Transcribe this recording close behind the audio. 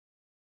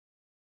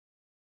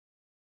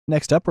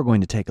Next up, we're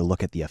going to take a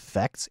look at the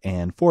effects,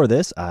 and for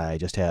this, I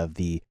just have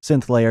the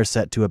synth layer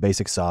set to a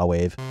basic saw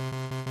wave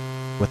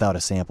without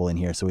a sample in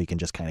here, so we can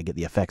just kind of get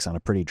the effects on a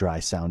pretty dry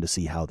sound to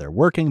see how they're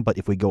working. But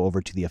if we go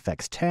over to the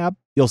effects tab,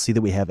 you'll see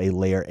that we have a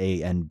layer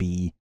A and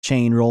B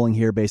chain rolling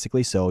here,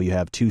 basically. So you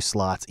have 2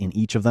 slots in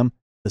each of them.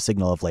 The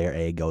signal of layer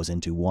A goes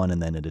into 1 and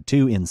then into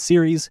 2 in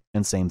series,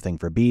 and same thing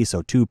for B.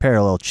 So 2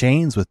 parallel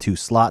chains with 2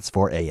 slots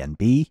for A and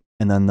B,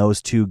 and then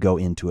those 2 go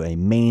into a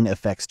main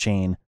effects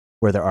chain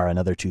where there are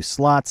another 2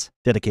 slots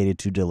dedicated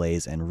to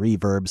delays and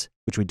reverbs,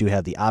 which we do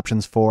have the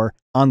options for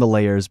on the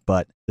layers,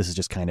 but this is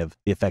just kind of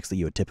the effects that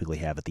you would typically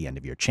have at the end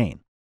of your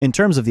chain. In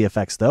terms of the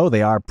effects, though,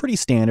 they are pretty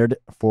standard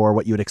for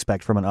what you would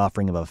expect from an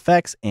offering of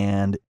effects,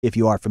 and if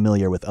you are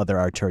familiar with other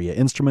Arturia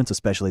instruments,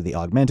 especially the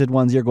augmented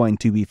ones, you're going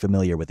to be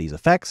familiar with these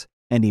effects.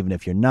 And even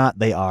if you're not,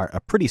 they are a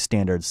pretty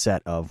standard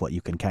set of what you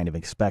can kind of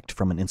expect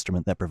from an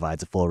instrument that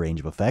provides a full range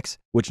of effects,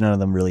 which none of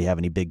them really have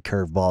any big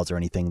curveballs or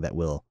anything that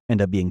will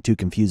end up being too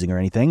confusing or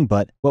anything.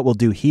 But what we'll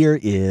do here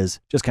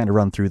is just kind of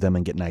run through them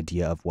and get an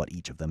idea of what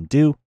each of them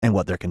do and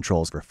what their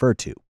controls refer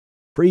to.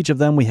 For each of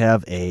them, we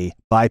have a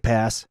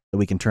bypass that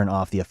we can turn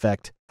off the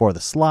effect for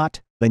the slot.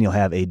 Then you'll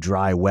have a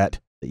dry wet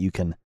that you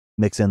can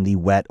mix in the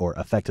wet or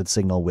affected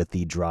signal with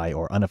the dry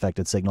or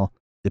unaffected signal.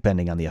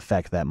 Depending on the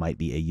effect, that might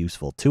be a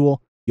useful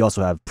tool. You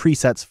also have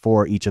presets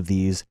for each of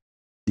these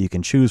that you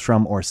can choose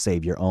from or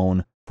save your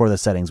own for the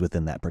settings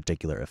within that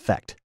particular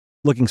effect.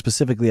 Looking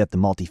specifically at the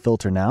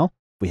multi-filter now,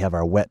 we have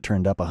our wet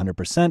turned up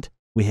 100%.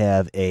 We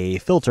have a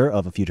filter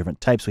of a few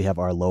different types. We have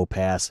our low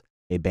pass,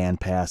 a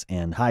band pass,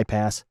 and high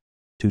pass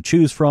to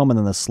choose from, and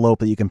then the slope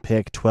that you can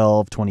pick,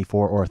 12,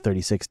 24, or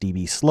 36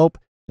 dB slope.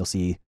 You'll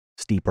see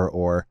steeper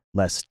or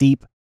less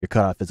steep. Your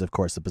cutoff is, of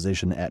course, the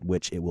position at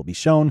which it will be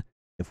shown.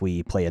 If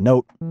we play a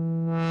note,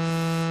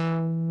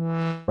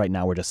 right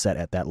now we're just set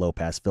at that low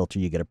pass filter.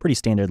 You get a pretty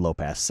standard low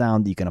pass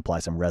sound that you can apply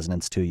some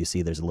resonance to. You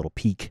see there's a little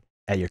peak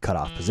at your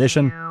cutoff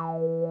position.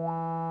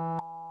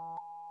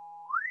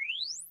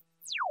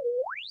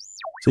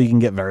 So you can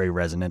get very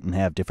resonant and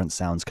have different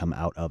sounds come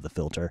out of the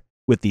filter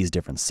with these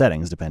different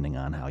settings depending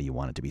on how you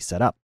want it to be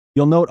set up.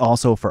 You'll note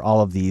also for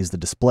all of these, the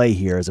display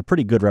here is a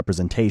pretty good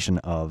representation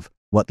of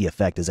what the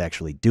effect is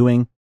actually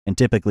doing. And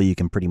typically you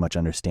can pretty much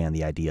understand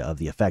the idea of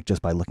the effect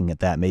just by looking at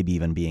that, maybe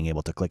even being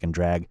able to click and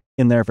drag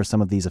in there for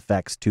some of these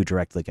effects to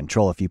directly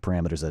control a few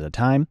parameters at a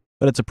time,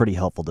 but it's a pretty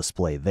helpful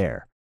display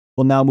there.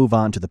 We'll now move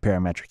on to the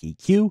parametric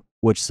EQ,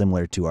 which,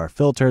 similar to our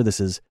filter, this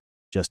is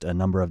just a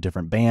number of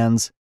different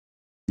bands.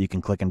 You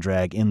can click and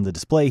drag in the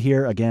display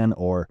here again,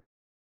 or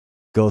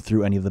go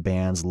through any of the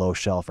bands, low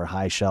shelf or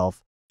high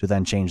shelf, to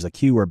then change the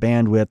Q or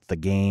bandwidth, the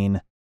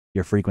gain,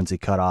 your frequency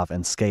cutoff,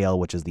 and scale,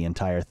 which is the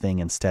entire thing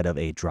instead of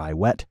a dry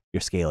wet. Your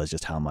scale is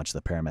just how much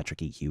the parametric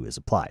EQ is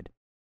applied.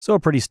 So a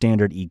pretty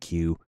standard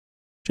EQ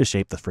to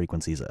shape the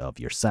frequencies of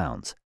your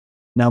sounds.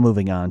 Now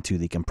moving on to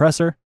the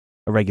compressor.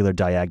 A regular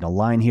diagonal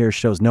line here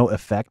shows no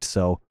effect,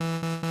 so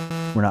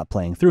we're not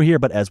playing through here,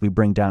 but as we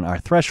bring down our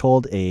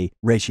threshold, a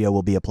ratio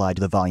will be applied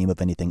to the volume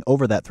of anything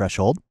over that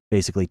threshold,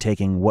 basically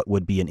taking what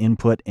would be an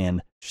input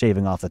and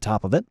shaving off the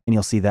top of it. And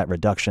you'll see that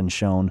reduction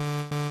shown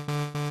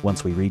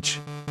once we reach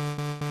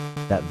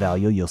that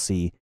value. You'll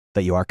see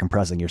that you are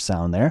compressing your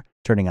sound there.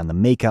 Turning on the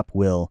makeup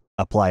will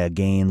apply a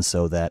gain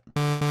so that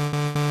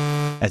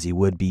as you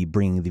would be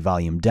bringing the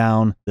volume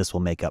down, this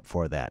will make up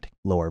for that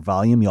lower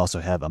volume. You also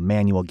have a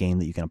manual gain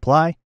that you can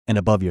apply. And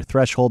above your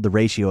threshold, the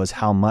ratio is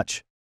how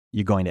much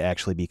you're going to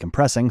actually be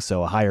compressing.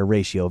 So a higher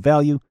ratio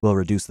value will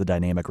reduce the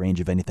dynamic range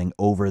of anything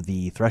over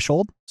the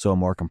threshold. So a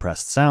more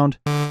compressed sound.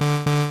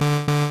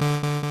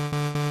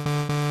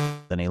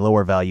 Then a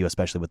lower value,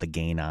 especially with the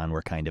gain on,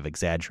 we're kind of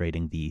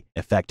exaggerating the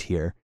effect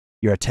here.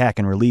 Your attack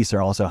and release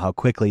are also how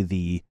quickly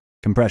the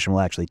compression will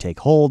actually take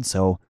hold.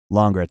 So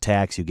longer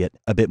attacks, you get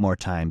a bit more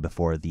time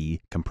before the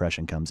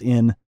compression comes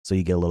in. So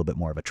you get a little bit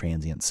more of a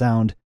transient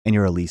sound, and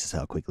your release is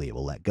how quickly it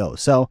will let go.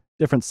 So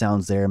different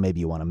sounds there.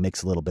 Maybe you want to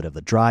mix a little bit of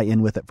the dry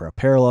in with it for a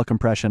parallel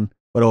compression,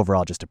 but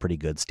overall just a pretty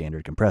good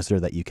standard compressor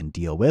that you can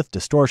deal with.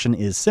 Distortion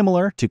is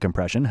similar to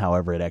compression.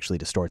 However, it actually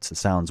distorts the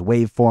sound's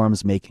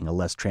waveforms, making a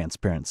less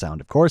transparent sound,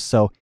 of course.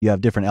 So you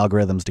have different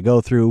algorithms to go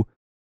through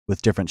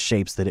with different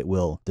shapes that it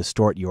will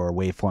distort your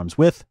waveforms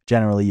with.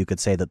 Generally, you could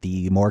say that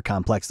the more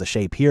complex the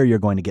shape here, you're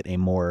going to get a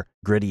more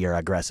gritty or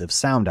aggressive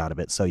sound out of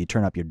it. So you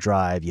turn up your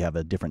drive, you have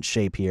a different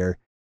shape here.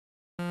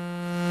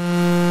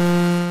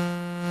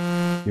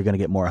 You're going to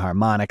get more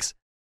harmonics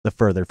the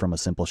further from a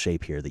simple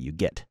shape here that you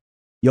get.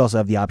 You also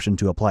have the option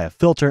to apply a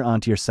filter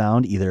onto your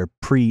sound, either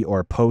pre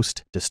or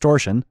post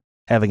distortion.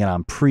 Having it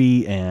on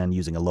pre and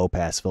using a low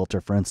pass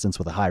filter, for instance,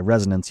 with a high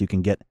resonance, you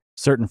can get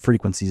certain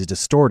frequencies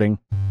distorting,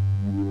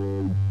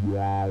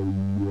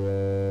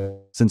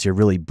 since you're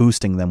really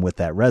boosting them with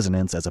that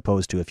resonance, as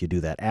opposed to if you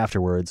do that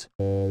afterwards.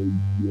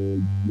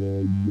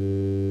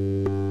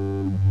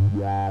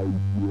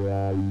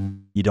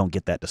 You don't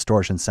get that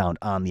distortion sound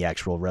on the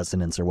actual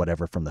resonance or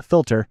whatever from the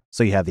filter,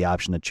 so you have the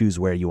option to choose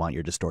where you want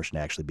your distortion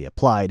to actually be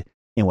applied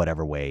in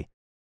whatever way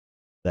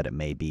that it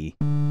may be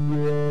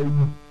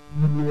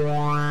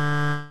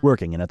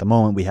working. And at the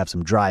moment we have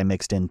some dry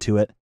mixed into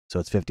it, so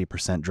it's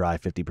 50% dry,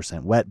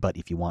 50% wet. But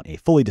if you want a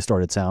fully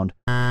distorted sound,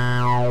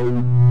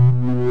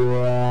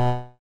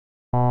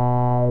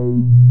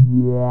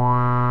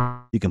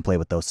 you can play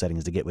with those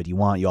settings to get what you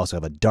want. You also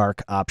have a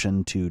dark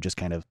option to just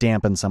kind of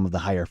dampen some of the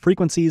higher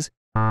frequencies.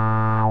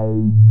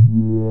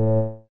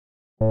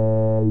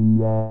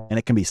 And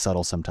it can be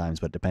subtle sometimes,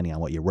 but depending on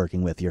what you're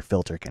working with, your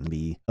filter can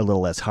be a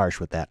little less harsh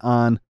with that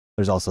on.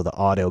 There's also the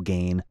auto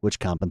gain, which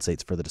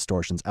compensates for the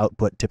distortion's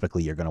output.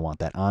 Typically, you're going to want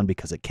that on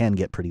because it can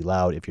get pretty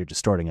loud if you're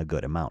distorting a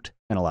good amount.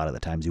 And a lot of the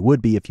times you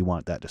would be if you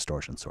want that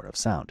distortion sort of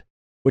sound.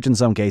 Which in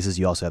some cases,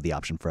 you also have the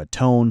option for a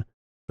tone,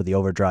 for the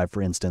overdrive,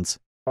 for instance,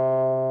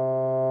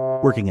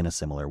 working in a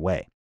similar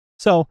way.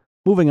 So,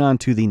 moving on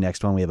to the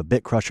next one, we have a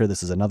bit crusher.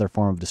 This is another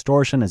form of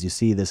distortion. As you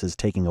see, this is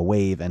taking a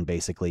wave and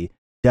basically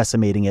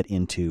decimating it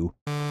into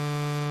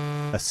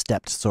a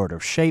stepped sort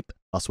of shape.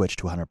 I'll switch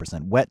to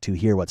 100% wet to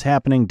hear what's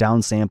happening.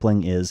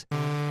 Downsampling is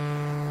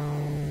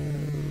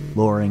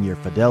lowering your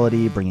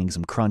fidelity, bringing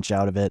some crunch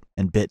out of it,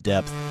 and bit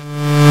depth.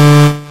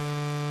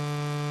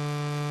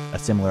 A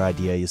similar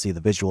idea, you see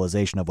the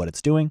visualization of what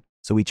it's doing.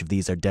 So each of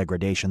these are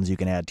degradations you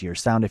can add to your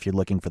sound if you're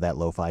looking for that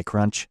lo-fi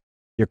crunch.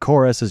 Your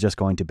chorus is just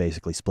going to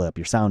basically split up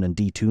your sound and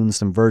detune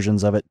some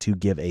versions of it to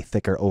give a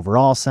thicker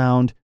overall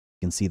sound.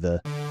 You can see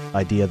the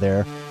idea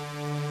there.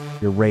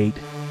 Your rate,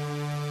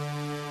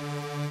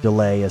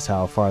 delay is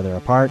how far they're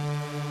apart,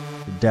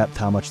 your depth,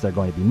 how much they're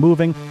going to be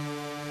moving,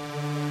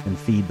 and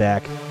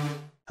feedback,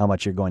 how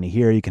much you're going to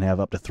hear. You can have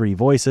up to 3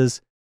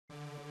 voices,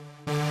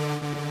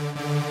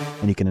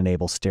 and you can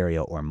enable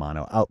stereo or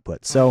mono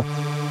output. So,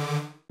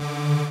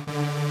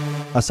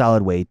 a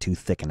solid way to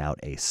thicken out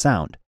a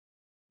sound.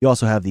 You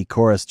also have the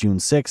chorus June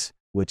 6,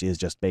 which is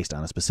just based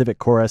on a specific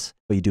chorus,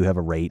 but you do have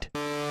a rate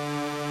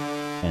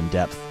and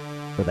depth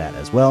for that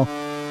as well.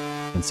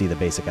 You can see the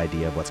basic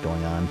idea of what's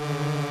going on,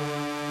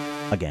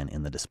 again,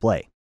 in the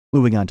display.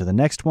 Moving on to the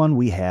next one,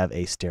 we have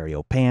a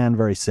stereo pan.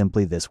 Very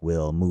simply, this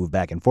will move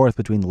back and forth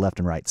between the left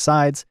and right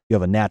sides. You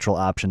have a natural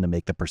option to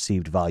make the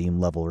perceived volume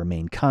level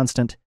remain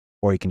constant,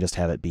 or you can just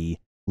have it be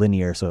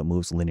linear, so it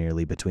moves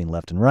linearly between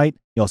left and right.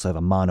 You also have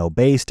a mono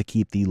bass to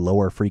keep the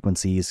lower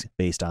frequencies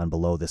based on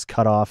below this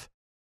cutoff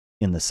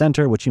in the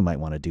center, which you might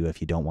want to do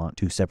if you don't want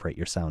to separate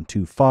your sound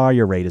too far.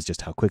 Your rate is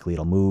just how quickly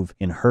it'll move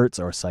in hertz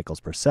or cycles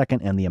per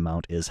second, and the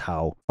amount is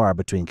how far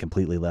between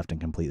completely left and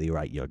completely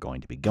right you're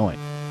going to be going.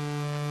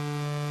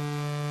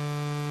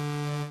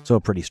 So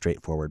a pretty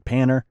straightforward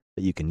panner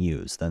that you can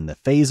use. Then the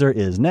phaser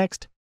is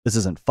next. This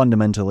isn't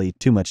fundamentally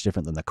too much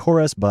different than the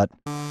chorus, but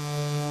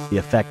the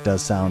effect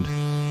does sound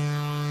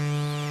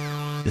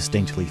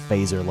distinctly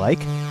phaser-like.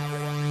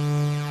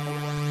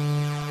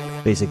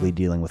 Basically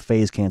dealing with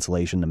phase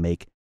cancellation to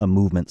make a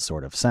movement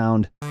sort of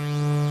sound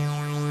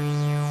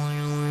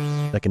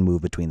that can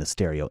move between the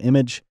stereo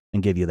image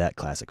and give you that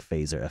classic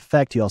phaser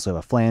effect. You also have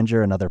a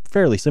flanger, another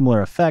fairly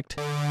similar effect.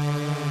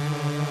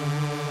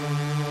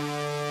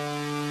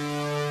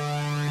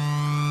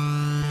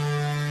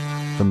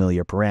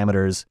 Familiar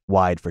parameters,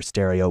 wide for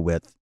stereo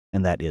width,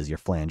 and that is your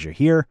flanger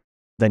here.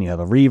 Then you have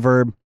a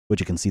reverb, which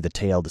you can see the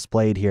tail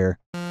displayed here.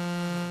 You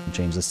can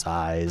change the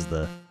size,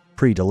 the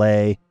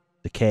pre-delay,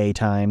 decay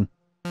time,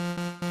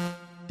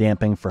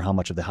 damping for how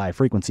much of the high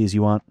frequencies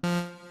you want.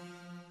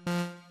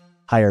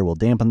 Higher will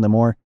dampen them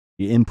more.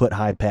 Your input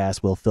high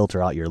pass will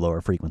filter out your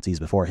lower frequencies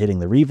before hitting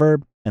the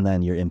reverb, and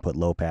then your input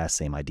low pass,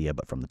 same idea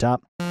but from the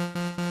top,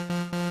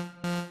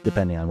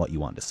 depending on what you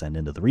want to send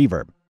into the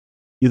reverb.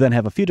 You then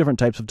have a few different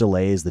types of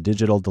delays. The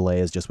digital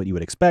delay is just what you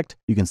would expect.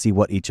 You can see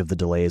what each of the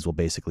delays will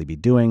basically be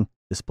doing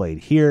displayed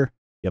here.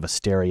 You have a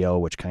stereo,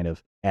 which kind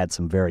of adds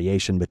some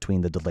variation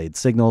between the delayed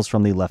signals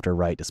from the left or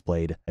right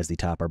displayed as the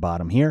top or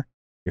bottom here.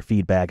 Your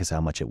feedback is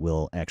how much it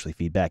will actually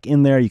feed back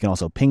in there. You can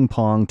also ping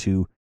pong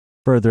to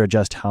further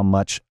adjust how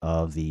much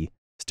of the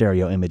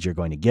stereo image you're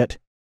going to get.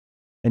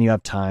 And you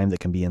have time that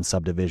can be in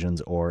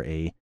subdivisions or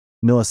a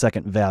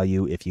millisecond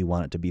value if you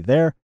want it to be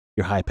there.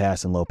 Your high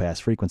pass and low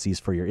pass frequencies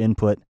for your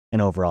input, and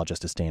overall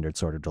just a standard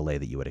sort of delay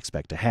that you would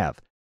expect to have.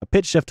 A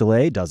pitch shift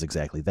delay does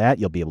exactly that.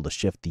 You'll be able to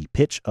shift the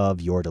pitch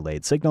of your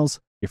delayed signals.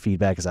 Your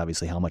feedback is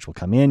obviously how much will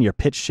come in. Your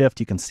pitch shift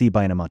you can see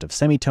by an amount of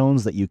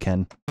semitones that you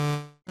can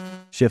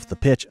shift the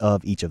pitch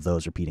of each of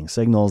those repeating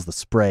signals. The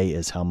spray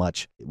is how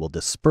much it will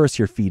disperse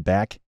your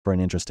feedback for an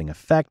interesting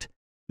effect.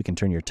 We can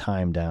turn your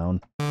time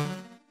down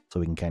so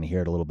we can kind of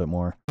hear it a little bit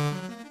more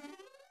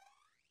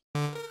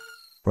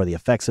for the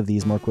effects of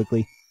these more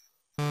quickly.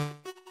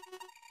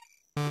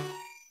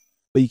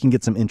 But you can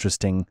get some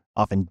interesting,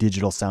 often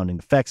digital sounding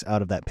effects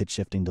out of that pitch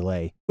shifting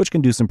delay, which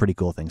can do some pretty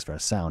cool things for a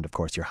sound. Of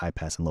course, your high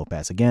pass and low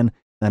pass again,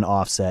 and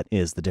offset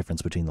is the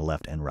difference between the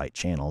left and right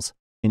channels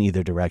in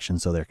either direction,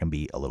 so there can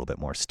be a little bit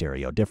more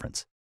stereo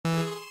difference.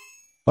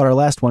 But our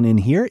last one in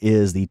here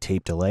is the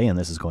tape delay, and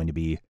this is going to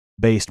be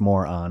based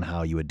more on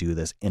how you would do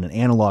this in an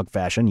analog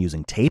fashion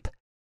using tape.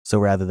 So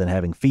rather than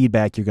having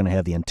feedback, you're going to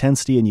have the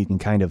intensity, and you can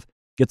kind of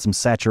get some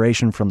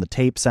saturation from the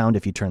tape sound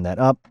if you turn that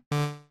up.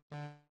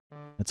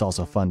 It's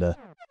also fun to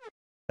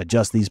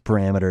adjust these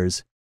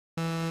parameters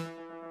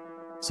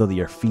so that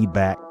your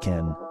feedback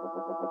can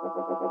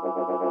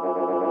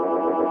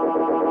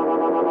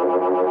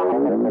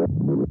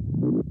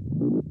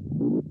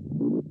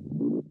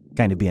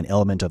kind of be an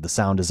element of the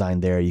sound design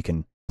there. You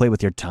can play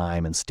with your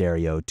time and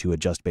stereo to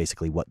adjust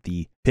basically what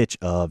the pitch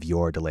of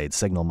your delayed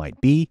signal might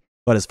be.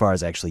 But as far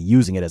as actually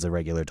using it as a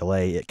regular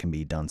delay, it can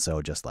be done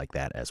so just like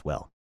that as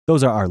well.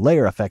 Those are our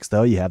layer effects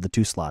though. You have the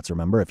 2 slots,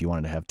 remember, if you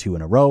wanted to have 2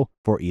 in a row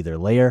for either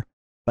layer.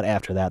 But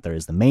after that, there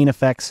is the main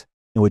effects,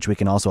 in which we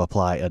can also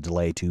apply a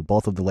delay to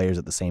both of the layers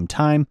at the same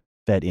time,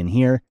 fed in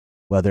here.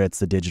 Whether it's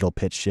the digital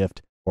pitch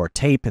shift or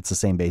tape, it's the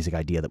same basic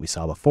idea that we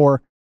saw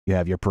before. You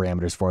have your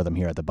parameters for them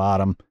here at the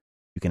bottom.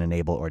 You can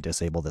enable or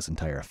disable this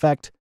entire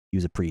effect,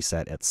 use a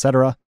preset,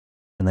 etc.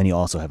 And then you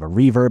also have a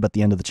reverb at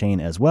the end of the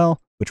chain as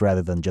well, which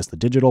rather than just the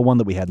digital one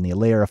that we had in the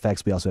layer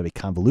effects, we also have a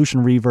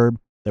convolution reverb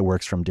that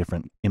works from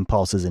different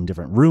impulses in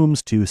different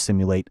rooms to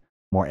simulate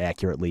more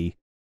accurately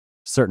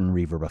certain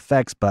reverb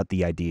effects. But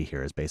the idea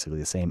here is basically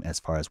the same as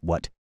far as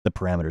what the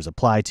parameters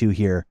apply to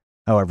here.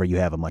 However, you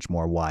have a much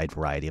more wide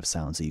variety of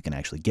sounds that you can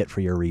actually get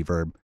for your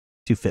reverb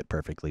to fit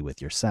perfectly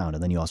with your sound.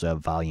 And then you also have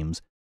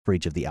volumes for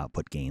each of the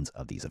output gains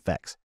of these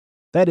effects.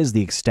 That is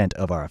the extent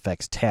of our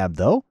effects tab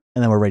though,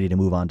 and then we're ready to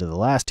move on to the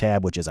last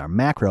tab, which is our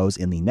macros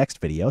in the next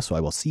video, so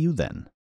I will see you then.